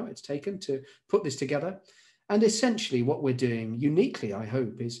 months now. It's taken to put this together. And essentially what we're doing uniquely, I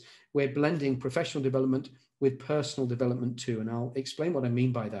hope, is we're blending professional development with personal development too. And I'll explain what I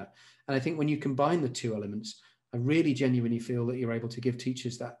mean by that. And I think when you combine the two elements, I really genuinely feel that you're able to give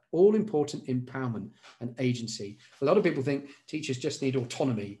teachers that all-important empowerment and agency. A lot of people think teachers just need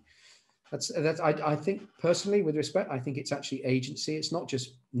autonomy. I think personally, with respect, I think it's actually agency. It's not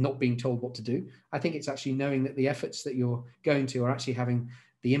just not being told what to do. I think it's actually knowing that the efforts that you're going to are actually having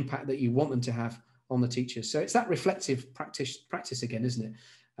the impact that you want them to have on the teachers. So it's that reflective practice again, isn't it?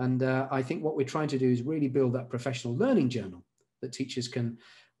 And I think what we're trying to do is really build that professional learning journal that teachers can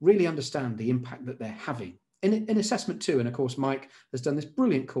really understand the impact that they're having in assessment too. And of course, Mike has done this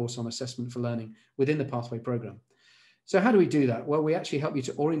brilliant course on assessment for learning within the Pathway program. So how do we do that? Well, we actually help you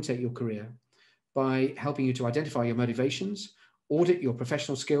to orientate your career by helping you to identify your motivations, audit your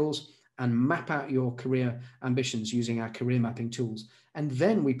professional skills, and map out your career ambitions using our career mapping tools. And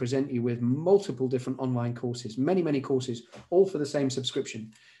then we present you with multiple different online courses, many, many courses, all for the same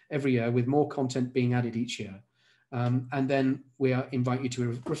subscription every year, with more content being added each year. And then we invite you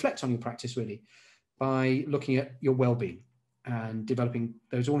to reflect on your practice really by looking at your well-being and developing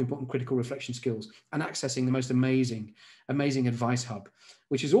those all-important critical reflection skills and accessing the most amazing advice hub,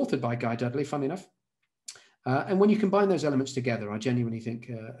 which is authored by Guy Dudley, funnily enough. And when you combine those elements together, I genuinely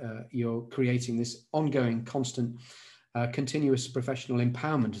think you're creating this ongoing, constant, continuous professional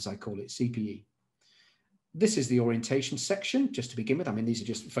empowerment, as I call it, CPE. This is the orientation section, just to begin with. I mean, these are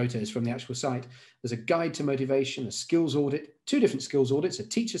just photos from the actual site. There's a guide to motivation, a skills audit, two different skills audits, a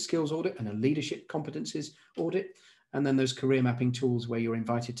teacher skills audit and a leadership competencies audit. And then those career mapping tools where you're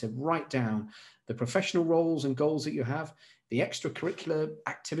invited to write down the professional roles and goals that you have, the extracurricular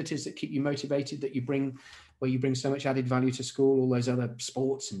activities that keep you motivated, that you bring, where you bring so much added value to school, all those other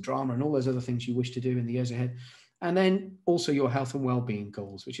sports and drama and all those other things you wish to do in the years ahead. And then also your health and well-being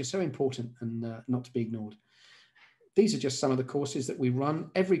goals, which are so important and not to be ignored. These are just some of the courses that we run.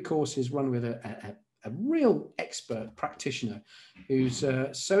 Every course is run with a real expert practitioner who's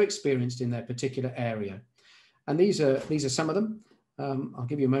so experienced in their particular area. And these are some of them. I'll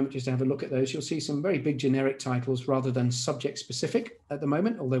give you a moment just to have a look at those. You'll see some very big generic titles rather than subject specific at the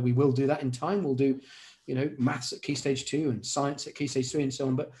moment, although we will do that in time. We'll do, maths at Key Stage 2 and science at Key Stage 3 and so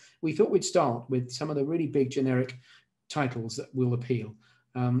on. But we thought we'd start with some of the really big generic titles that will appeal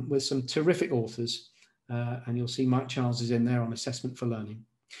with some terrific authors. And you'll see Mike Chiles is in there on assessment for learning.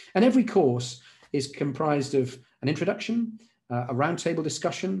 And every course is comprised of an introduction, a roundtable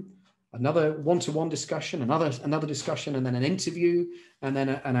discussion, another one-to-one discussion, another discussion, and then an interview, and then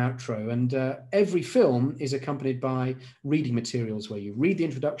an outro. And every film is accompanied by reading materials where you read the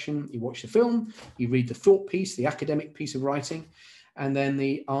introduction, you watch the film, you read the thought piece, the academic piece of writing, and then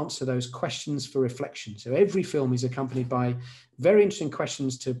the answer those questions for reflection. So every film is accompanied by very interesting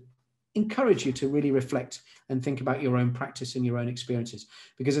questions to encourage you to really reflect and think about your own practice and your own experiences.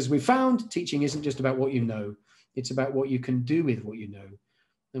 Because as we found, teaching isn't just about what you know, it's about what you can do with what you know.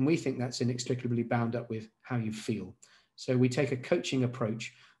 And we think that's inextricably bound up with how you feel. So we take a coaching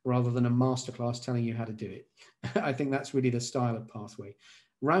approach rather than a masterclass telling you how to do it. I think that's really the style of Pathway.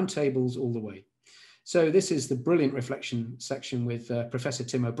 Roundtables all the way. So this is the brilliant reflection section with Professor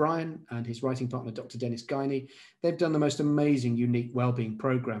Tim O'Brien and his writing partner, Dr. Dennis Guiney. They've done the most amazing, unique wellbeing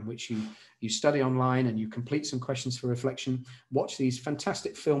program, which you study online and you complete some questions for reflection, watch these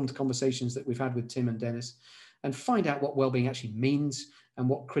fantastic filmed conversations that we've had with Tim and Dennis, and find out what wellbeing actually means and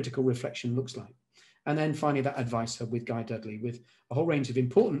what critical reflection looks like. And then finally, that advice hub with Guy Dudley with a whole range of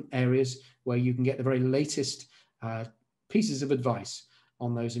important areas where you can get the very latest pieces of advice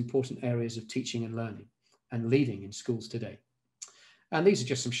on those important areas of teaching and learning and leading in schools today. And these are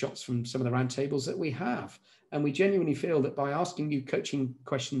just some shots from some of the roundtables that we have. And we genuinely feel that by asking you coaching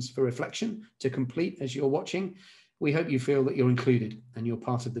questions for reflection to complete as you're watching, we hope you feel that you're included and you're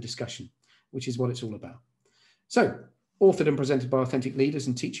part of the discussion, which is what it's all about. So, authored and presented by authentic leaders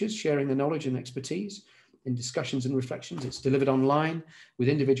and teachers, sharing their knowledge and expertise in discussions and reflections. It's delivered online with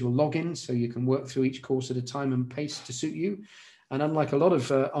individual logins, so you can work through each course at a time and pace to suit you. And unlike a lot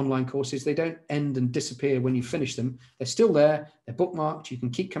of online courses, they don't end and disappear when you finish them. They're still there, they're bookmarked, you can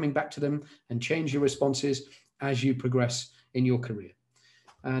keep coming back to them and change your responses as you progress in your career.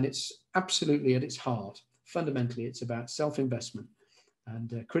 And it's absolutely at its heart, fundamentally, it's about self-investment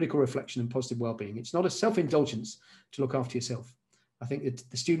and critical reflection and positive well-being. It's not a self-indulgence to look after yourself. I think that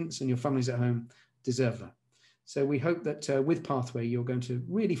the students and your families at home deserve that. So we hope that with Pathway, you're going to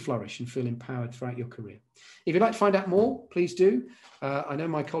really flourish and feel empowered throughout your career. If you'd like to find out more, please do. I know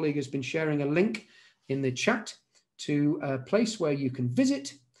my colleague has been sharing a link in the chat to a place where you can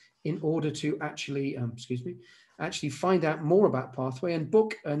visit in order to actually, actually find out more about Pathway and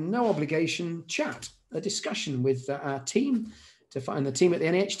book a no obligation chat, a discussion with our team, to find the team at the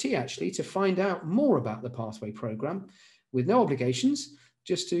NHT actually, to find out more about the Pathway program with no obligations,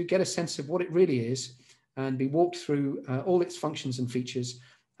 just to get a sense of what it really is and be walked through all its functions and features,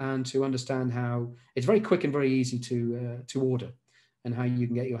 and to understand how it's very quick and very easy to order and how you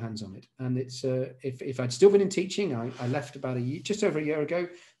can get your hands on it. And it's if I'd still been in teaching, I left about just over a year ago,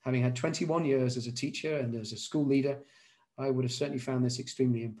 having had 21 years as a teacher and as a school leader, I would have certainly found this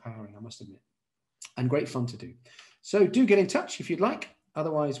extremely empowering, I must admit, and great fun to do. So do get in touch if you'd like.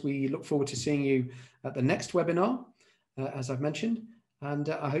 Otherwise, we look forward to seeing you at the next webinar, as I've mentioned. And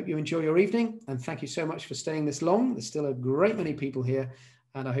I hope you enjoy your evening. And thank you so much for staying this long. There's still a great many people here.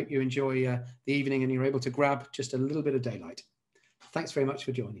 And I hope you enjoy the evening and you're able to grab just a little bit of daylight. Thanks very much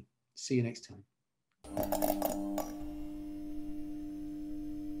for joining. See you next time.